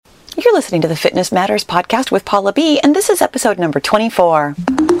You're listening to the Fitness Matters podcast with Paula B, and this is episode number 24.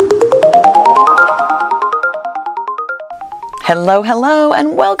 Hello,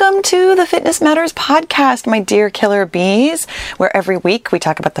 and welcome to the Fitness Matters podcast, my dear killer bees, where every week we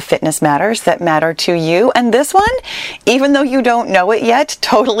talk about the fitness matters that matter to you. And this one, even though you don't know it yet,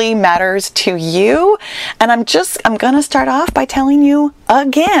 totally matters to you. And I'm going to start off by telling you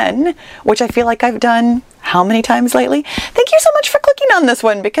again, which I feel like I've done how many times lately? Thank you so much for clicking on this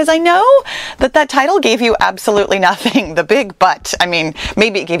one, because I know that title gave you absolutely nothing. The big but. I mean,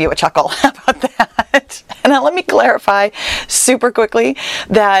 maybe it gave you a chuckle. How about that? And now let me clarify super quickly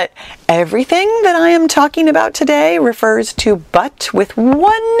that everything that I am talking about today refers to but with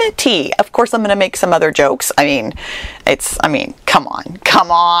one T. Of course, I'm going to make some other jokes. Come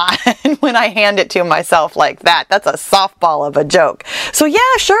on. When I hand it to myself like that, that's a softball of a joke. So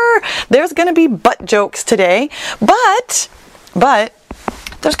yeah, sure, there's going to be but jokes today, but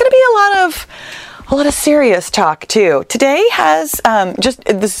there's going to be a lot of serious talk too. Today has just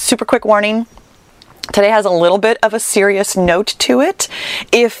this super quick warning. Today has a little bit of a serious note to it.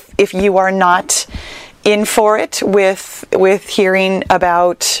 If you are not in for it with hearing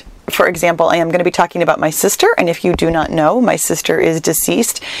about, for example, I am going to be talking about my sister, and if you do not know, my sister is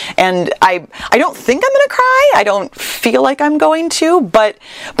deceased, and I don't think I'm going to cry. I don't feel like I'm going to, but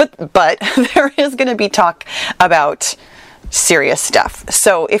there is going to be talk about serious stuff.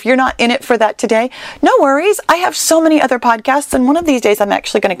 So if you're not in it for that today, no worries. I have so many other podcasts, and one of these days I'm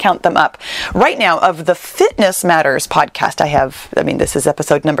actually going to count them up. Right now, of the Fitness Matters podcast, this is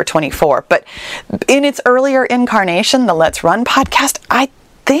episode number 24, but in its earlier incarnation, the Let's Run podcast, I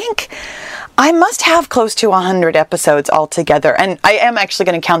think I must have close to 100 episodes altogether, and I am actually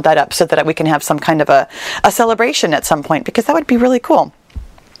going to count that up so that we can have some kind of a celebration at some point, because that would be really cool.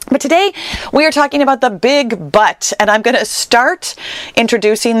 But today we are talking about the big but, and I'm going to start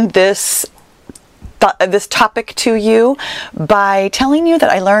introducing this topic to you by telling you that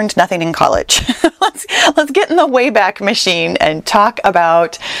I learned nothing in college. Let's get in the Wayback Machine and talk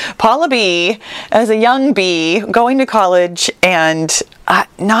about Paula B as a young bee going to college and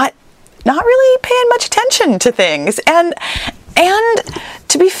not really paying much attention to things. And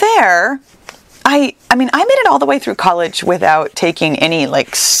to be fair, I made it all the way through college without taking any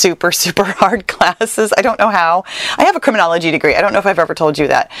super hard classes. I don't know how. I have a criminology degree. I don't know if I've ever told you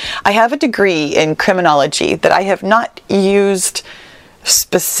that. I have a degree in criminology that I have not used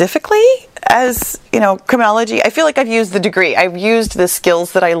specifically as, criminology. I feel like I've used the degree. I've used the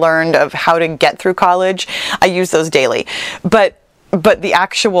skills that I learned of how to get through college. I use those daily. But the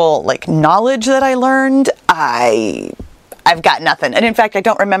actual knowledge that I learned, I've got nothing. And in fact, I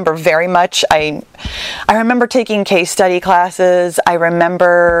don't remember very much. I remember taking case study classes. I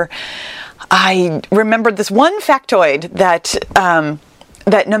remember this one factoid that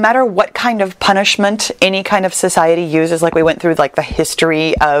no matter what kind of punishment any kind of society uses, we went through the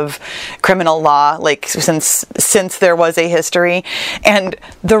history of criminal law, since there was a history, and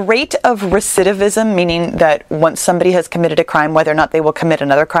the rate of recidivism, meaning that once somebody has committed a crime, whether or not they will commit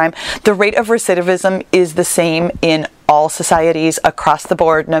another crime, the rate of recidivism is the same in all societies across the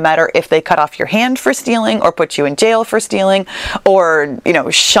board, no matter if they cut off your hand for stealing or put you in jail for stealing or,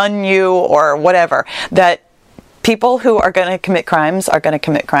 shun you or whatever, that people who are going to commit crimes are going to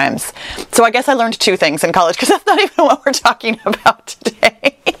commit crimes. So I guess I learned two things in college, because that's not even what we're talking about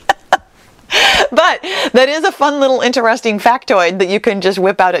today. But that is a fun little interesting factoid that you can just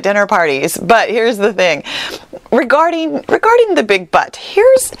whip out at dinner parties. But here's the thing. Regarding the big but,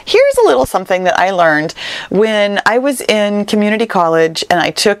 here's a little something that I learned when I was in community college and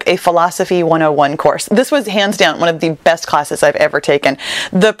I took a Philosophy 101 course. This was hands down one of the best classes I've ever taken.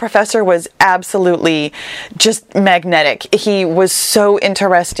 The professor was absolutely just magnetic. He was so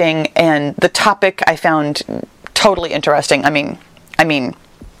interesting, and the topic I found totally interesting. I mean,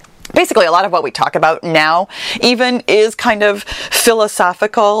 basically a lot of what we talk about now even is kind of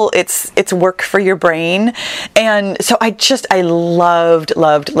philosophical. It's work for your brain. And so I loved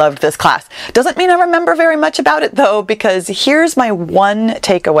this class. Doesn't mean I remember very much about it though, because here's my one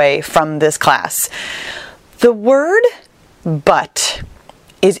takeaway from this class. The word but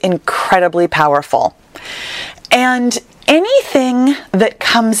is incredibly powerful. And anything that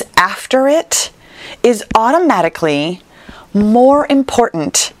comes after it is automatically more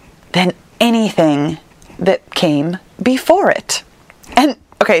important than anything that came before it. And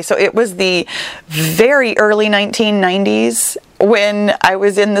okay, so it was the very early 1990s when I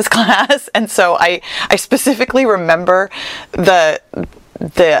was in this class, and so I specifically remember the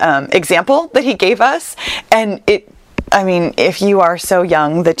example that he gave us, and it I mean, if you are so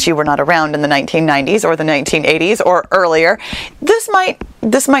young that you were not around in the 1990s or the 1980s or earlier, this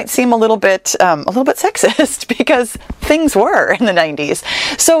might seem a little bit sexist because things were in the 90s.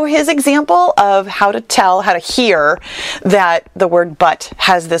 So his example of how to hear that the word but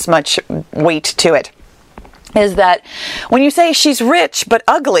has this much weight to it is that when you say she's rich but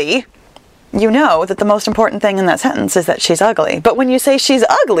ugly, you know that the most important thing in that sentence is that she's ugly. But when you say she's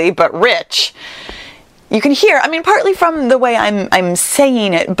ugly but rich, you can hear, I mean, partly from the way I'm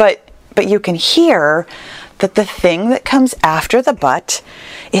saying it, but you can hear that the thing that comes after the but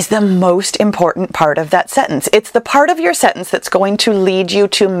is the most important part of that sentence. It's the part of your sentence that's going to lead you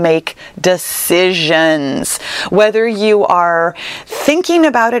to make decisions. Whether you are thinking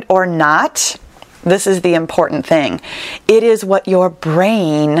about it or not, this is the important thing. It is what your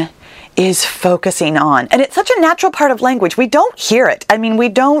brain is focusing on. And it's such a natural part of language. We don't hear it. I mean, we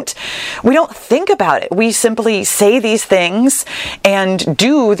don't think about it. We simply say these things and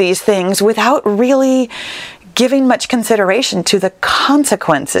do these things without really giving much consideration to the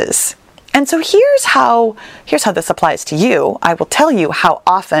consequences. And so here's how this applies to you. I will tell you how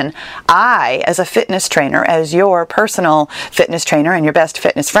often I, as a fitness trainer, as your personal fitness trainer and your best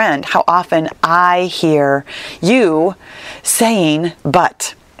fitness friend, how often I hear you saying,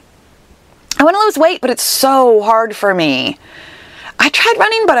 but. I want to lose weight, but it's so hard for me. I tried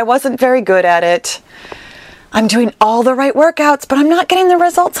running, but I wasn't very good at it. I'm doing all the right workouts, but I'm not getting the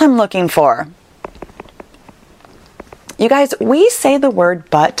results I'm looking for. You guys, we say the word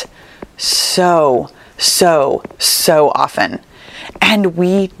but so often, and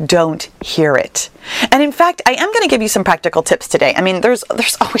we don't hear it. And in fact, I am going to give you some practical tips today. I mean, there's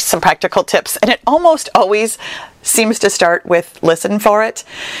always some practical tips, and it almost always seems to start with listen for it.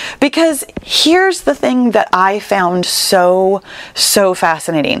 Because here's the thing that I found so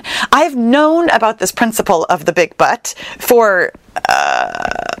fascinating. I've known about this principle of the big but for,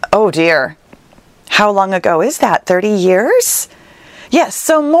 oh dear, how long ago is that? 30 years? Yes,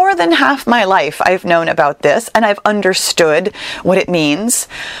 so more than half my life I've known about this and I've understood what it means,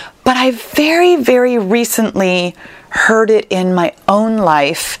 but I've very, very recently heard it in my own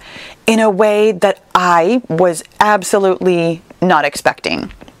life in a way that I was absolutely not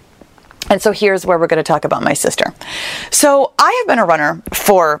expecting. And so here's where we're going to talk about my sister. So I have been a runner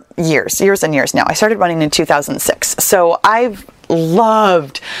for years and years now. I started running in 2006. So I've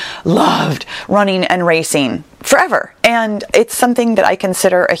loved running and racing forever. And it's something that I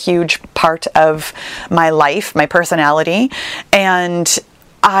consider a huge part of my life, my personality. And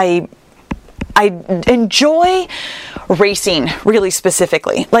I enjoy racing really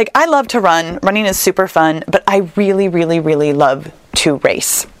specifically. Like, I love to run. Running is super fun, but I really love to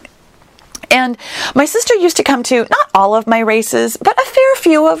race. And my sister used to come to not all of my races, but a fair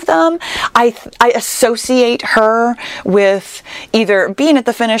few of them. I associate her with either being at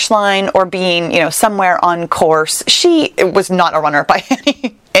the finish line or being, somewhere on course. She was not a runner by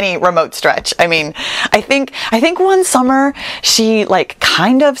any remote stretch. I mean, I think one summer she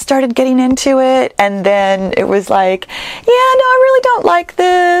kind of started getting into it, and then it was like, yeah, no, I really don't like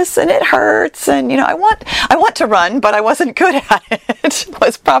this, and it hurts, and I want to run, but I wasn't good at it.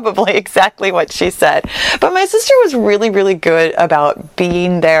 Was probably exactly what she said. But my sister was really good about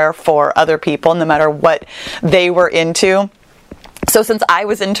being there for other people, no matter what they were into. So since I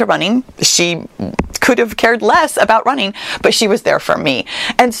was into running, she could have cared less about running, but she was there for me.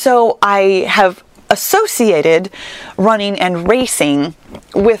 And so I have associated running and racing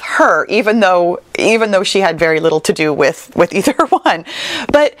with her, even though she had very little to do with either one.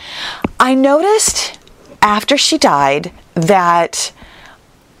 But I noticed after she died that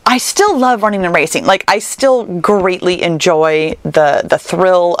I still love running and racing. I still greatly enjoy the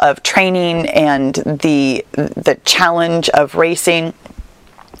thrill of training and the challenge of racing.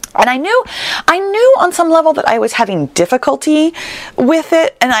 And I knew on some level that I was having difficulty with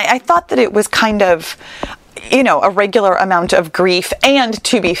it. And I thought that it was kind of, a regular amount of grief. And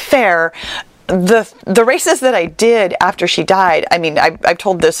to be fair, the races that I did after she died, I mean, I've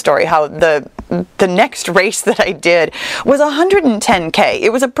told this story, how the next race that I did was 110K.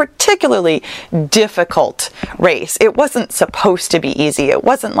 It was a particularly difficult race. It wasn't supposed to be easy. It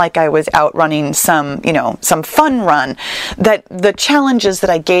wasn't like I was out running some fun run. That the challenges that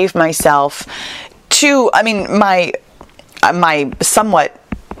I gave myself my somewhat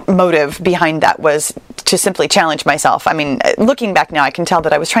motive behind that was to simply challenge myself. I mean, looking back now, I can tell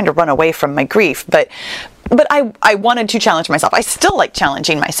that I was trying to run away from my grief, but I wanted to challenge myself. I still like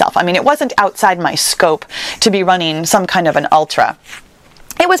challenging myself. I mean, it wasn't outside my scope to be running some kind of an ultra.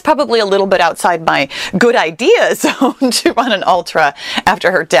 It was probably a little bit outside my good idea zone to run an ultra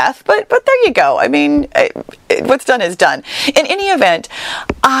after her death, but there you go. I mean, what's done is done. In any event,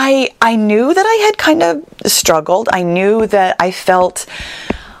 I knew that I had kind of struggled. I knew that I felt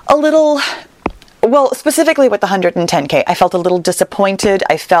a little, well, specifically with the 110K, I felt a little disappointed.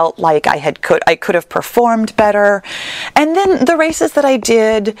 I felt like I could have performed better. And then the races that I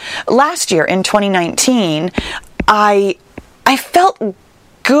did last year in 2019, I felt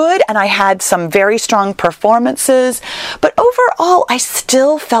good, and I had some very strong performances, but overall I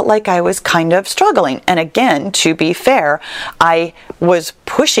still felt like I was kind of struggling. And again, to be fair, I was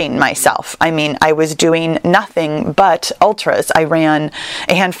pushing myself. I mean, I was doing nothing but ultras. I ran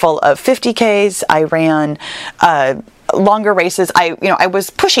a handful of 50Ks. I ran longer races. I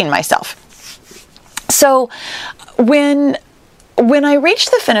was pushing myself. So when I reached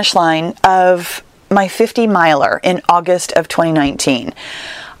the finish line of my 50 miler in August of 2019,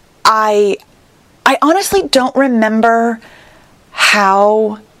 I honestly don't remember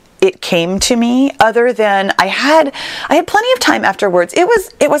how it came to me, other than I had plenty of time afterwards.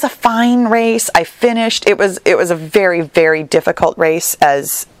 It was a fine race. I finished. It was a very, very difficult race,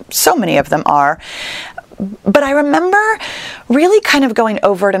 as so many of them are. But I remember really kind of going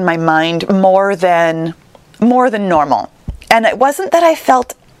over it in my mind more than normal. And it wasn't that I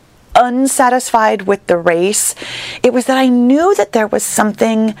felt unsatisfied with the race. It was that I knew that there was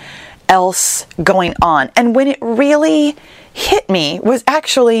something else going on. And when it really hit me was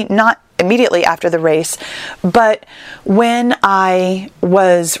actually not immediately after the race, but when I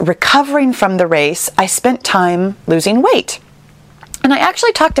was recovering from the race, I spent time losing weight. And I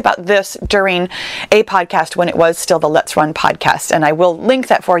actually talked about this during a podcast when it was still the Let's Run podcast. And I will link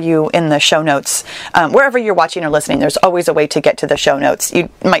that for you in the show notes. Wherever you're watching or listening, there's always a way to get to the show notes. You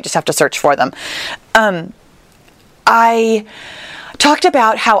might just have to search for them. I talked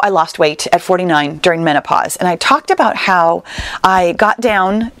about how I lost weight at 49 during menopause. And I talked about how I got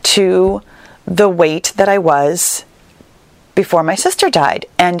down to the weight that I was before my sister died,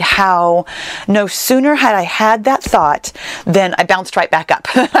 and how no sooner had I had that thought than I bounced right back up.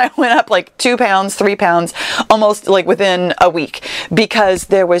 I went up like 2 pounds, 3 pounds, almost like within a week, because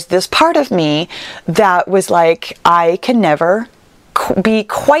there was this part of me that was like, I can never be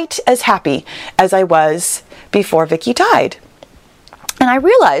quite as happy as I was before Vicky died. And I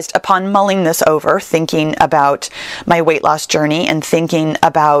realized upon mulling this over, thinking about my weight loss journey and thinking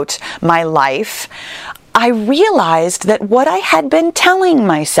about my life, I realized that what I had been telling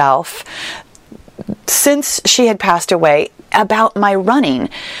myself since she had passed away about my running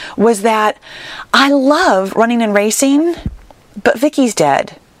was that I love running and racing, but Vicky's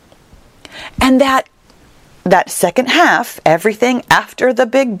dead. And that second half, everything after the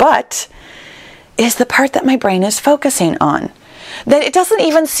big but, is the part that my brain is focusing on. That it doesn't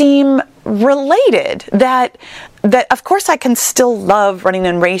even seem related. That of course I can still love running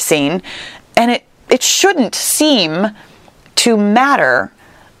and racing, and it shouldn't seem to matter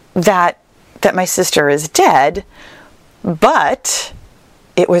that my sister is dead, but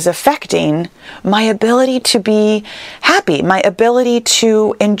it was affecting my ability to be happy, my ability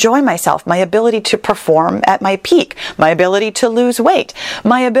to enjoy myself, my ability to perform at my peak, my ability to lose weight,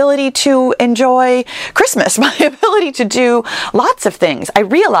 my ability to enjoy Christmas, my ability to do lots of things. I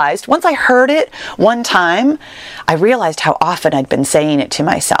realized, once I heard it one time, I realized how often I'd been saying it to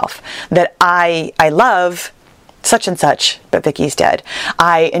myself, that I love such and such, but Vicky's dead.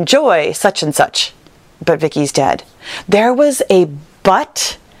 I enjoy such and such, but Vicky's dead. There was a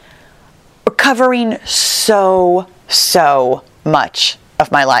but covering so much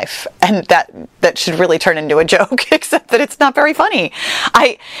of my life, and that should really turn into a joke, except that it's not very funny.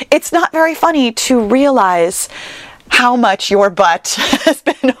 It's not very funny to realize how much your butt has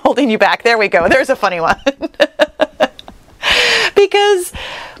been holding you back. There we go. There's a funny one. because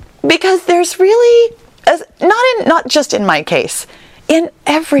there's really, not just in my case, in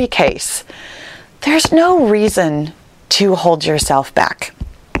every case, there's no reason to hold yourself back.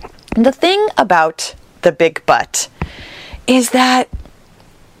 The thing about the big but is that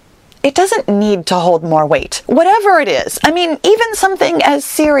it doesn't need to hold more weight, whatever it is. I mean, even something as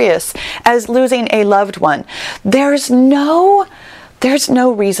serious as losing a loved one, there's no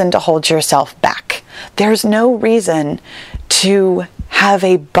reason to hold yourself back. There's no reason to have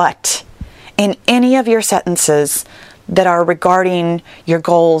a but in any of your sentences that are regarding your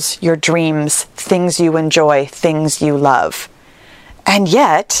goals, your dreams, things you enjoy, things you love. And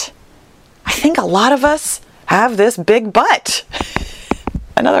yet, I think a lot of us have this big but.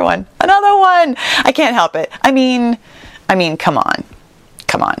 Another one. I can't help it. I mean, come on.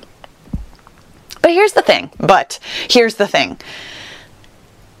 But here's the thing.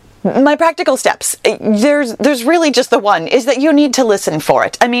 my practical steps, there's really just the one, is that you need to listen for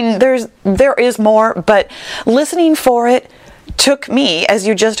it. I mean, there is more, but listening for it took me, as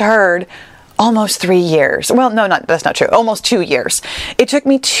you just heard, almost 3 years. Well, no, that's not true. Almost 2 years. It took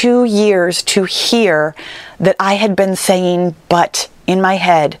me 2 years to hear that I had been saying "but" in my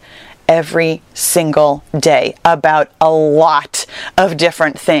head every single day about a lot of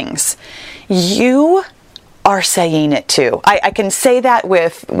different things. You are saying it too. I can say that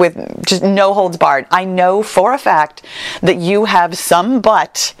with just no holds barred. I know for a fact that you have some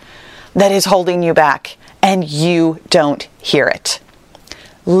 "but" that is holding you back, and you don't hear it.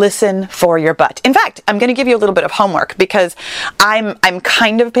 Listen for your "but." In fact, I'm going to give you a little bit of homework, because I'm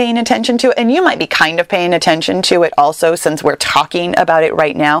kind of paying attention to it, and you might be kind of paying attention to it also, since we're talking about it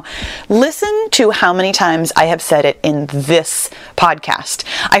right now. Listen to how many times I have said it in this podcast.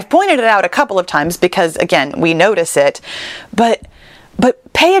 I've pointed it out a couple of times because, again, we notice it, but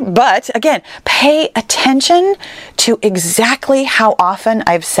pay attention to exactly how often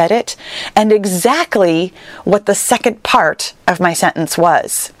I've said it and exactly what the second part of my sentence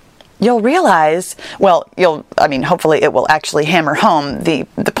was. You'll realize, hopefully it will actually hammer home the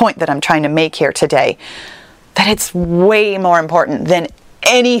point that I'm trying to make here today, that it's way more important than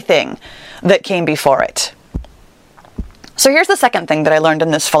anything that came before it. So here's the second thing that I learned in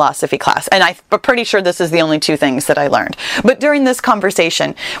this philosophy class, and I'm pretty sure this is the only two things that I learned. But during this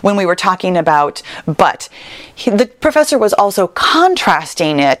conversation, when we were talking about "but," the professor was also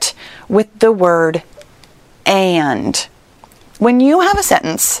contrasting it with the word "and." When you have a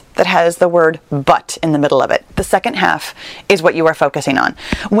sentence that has the word "but" in the middle of it, the second half is what you are focusing on.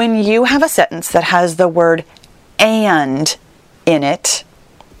 When you have a sentence that has the word "and" in it,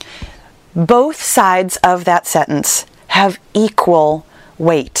 both sides of that sentence have equal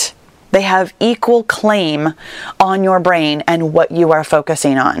weight. They have equal claim on your brain and what you are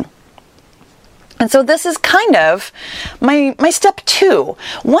focusing on. And so this is kind of my step 2.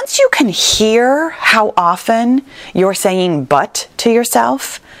 Once you can hear how often you're saying "but" to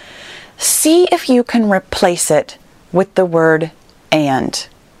yourself, see if you can replace it with the word "and."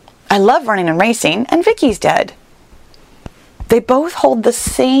 I love running and racing, and Vicky's dead. They both hold the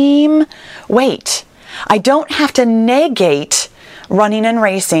same weight. I don't have to negate running and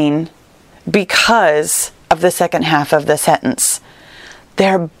racing because of the second half of the sentence.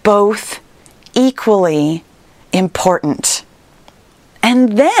 They're both equally important.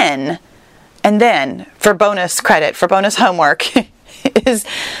 And then, for bonus credit, for bonus homework, is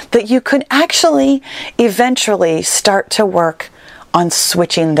that you could actually eventually start to work on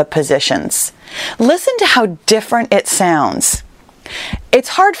switching the positions. Listen to how different it sounds. It's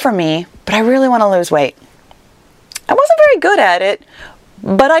hard for me, but I really want to lose weight. I wasn't very good at it,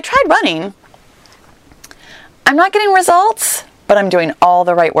 but I tried running. I'm not getting results, but I'm doing all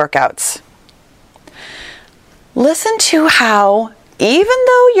the right workouts. Listen to how, even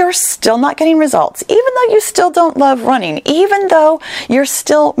though you're still not getting results, even though you still don't love running, even though you're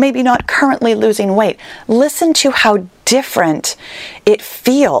still maybe not currently losing weight, listen to how different it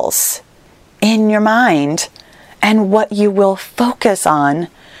feels in your mind and what you will focus on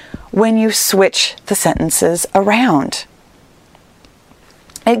when you switch the sentences around.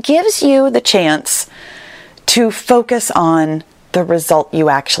 It gives you the chance to focus on the result you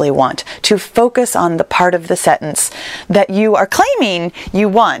actually want, to focus on the part of the sentence that you are claiming you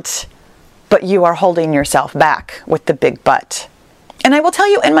want, but you are holding yourself back with the big "but." And I will tell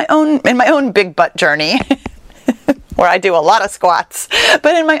you, in my own big "but" journey, where I do a lot of squats,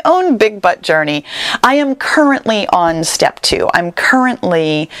 but in my own big "but" journey, I am currently on step 2. I'm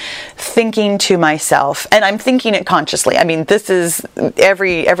currently thinking to myself, and I'm thinking it consciously. I mean, this is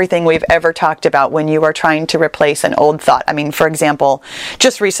everything we've ever talked about when you are trying to replace an old thought. I mean, for example,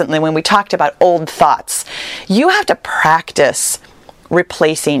 just recently when we talked about old thoughts, you have to practice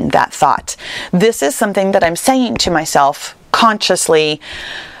replacing that thought. This is something that I'm saying to myself consciously,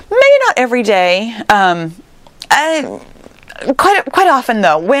 maybe not every day, quite often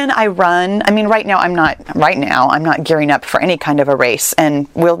though, when I run. I mean, right now I'm not gearing up for any kind of a race, and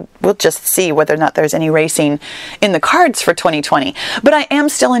we'll just see whether or not there's any racing in the cards for 2020. But I am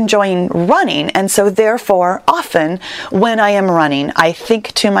still enjoying running, and so therefore often when I am running, I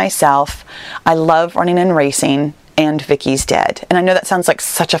think to myself, I love running and racing, and Vicky's dead. And I know that sounds like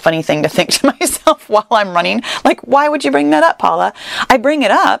such a funny thing to think to myself while I'm running. Like, why would you bring that up, Paula? I bring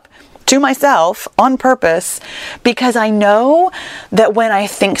it up to myself on purpose because I know that when I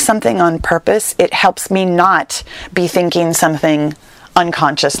think something on purpose, it helps me not be thinking something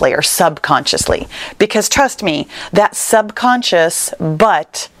unconsciously or subconsciously. Because trust me, that subconscious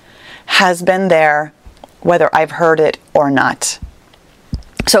 "but" has been there whether I've heard it or not.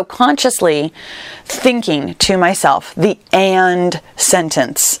 So consciously thinking to myself the "and"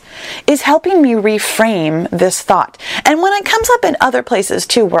 sentence is helping me reframe this thought. And when it comes up in other places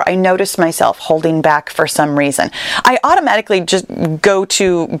too, where I notice myself holding back for some reason, I automatically just go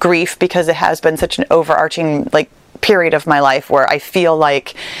to grief, because it has been such an overarching period of my life where I feel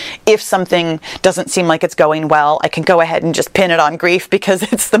like if something doesn't seem like it's going well, I can go ahead and just pin it on grief because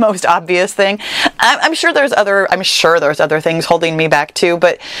it's the most obvious thing. I'm sure there's other things holding me back too,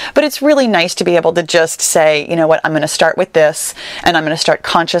 but it's really nice to be able to just say, you know what, I'm going to start with this, and I'm going to start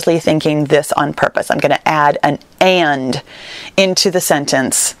consciously thinking this on purpose. I'm going to add an "and" into the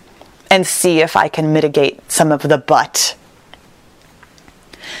sentence and see if I can mitigate some of the "but."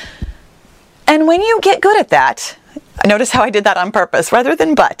 And when you get good at that, notice how I did that on purpose rather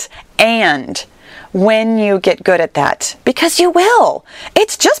than "but." And when you get good at that, because you will,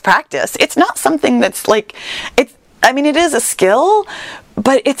 it's just practice. It's not something that's it is a skill,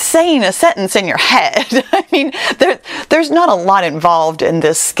 but it's saying a sentence in your head. I mean, there's not a lot involved in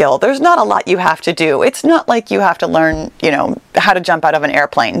this skill. There's not a lot you have to do. It's not like you have to learn, how to jump out of an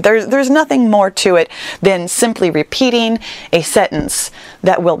airplane. There's nothing more to it than simply repeating a sentence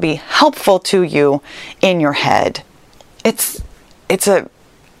that will be helpful to you in your head. It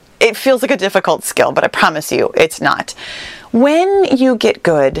feels like a difficult skill, but I promise you it's not. When you get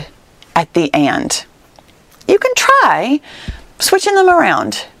good at the "and," you can try switching them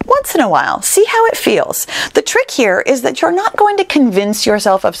around once in a while. See how it feels. The trick here is that you're not going to convince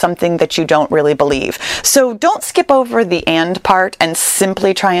yourself of something that you don't really believe. So don't skip over the "and" part and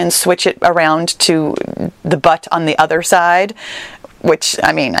simply try and switch it around to the "but" on the other side, which,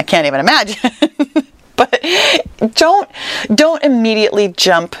 I can't even imagine. But don't immediately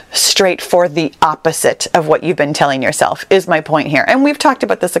jump straight for the opposite of what you've been telling yourself, is my point here. And we've talked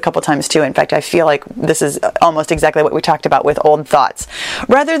about this a couple times too. In fact, I feel like this is almost exactly what we talked about with old thoughts.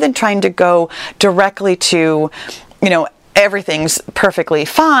 Rather than trying to go directly to, everything's perfectly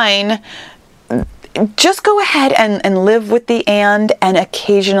fine, just go ahead and live with the "and"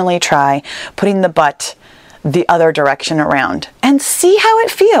 occasionally try putting the "but" the other direction around and see how it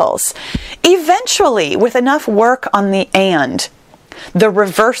feels. Eventually, with enough work on the "and," the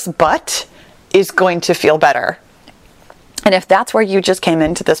reverse "but" is going to feel better. And if that's where you just came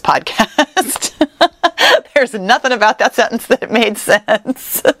into this podcast, there's nothing about that sentence that made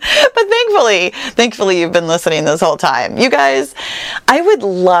sense. But thankfully you've been listening this whole time. You guys, I would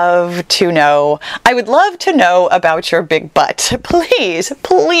love to know about your big "but." Please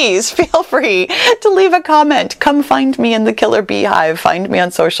feel free to leave a comment. Come find me in the Killer Beehive. Find me on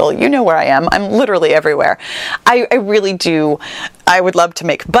social. You know where I am. I'm literally everywhere. I really do. I would love to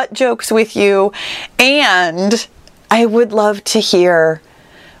make butt jokes with you, and I would love to hear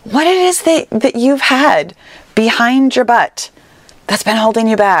what it is that you've had behind your butt that's been holding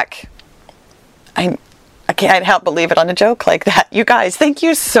you back. I can't help but leave it on a joke like that. You guys, thank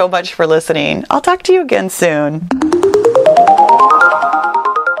you so much for listening. I'll talk to you again soon.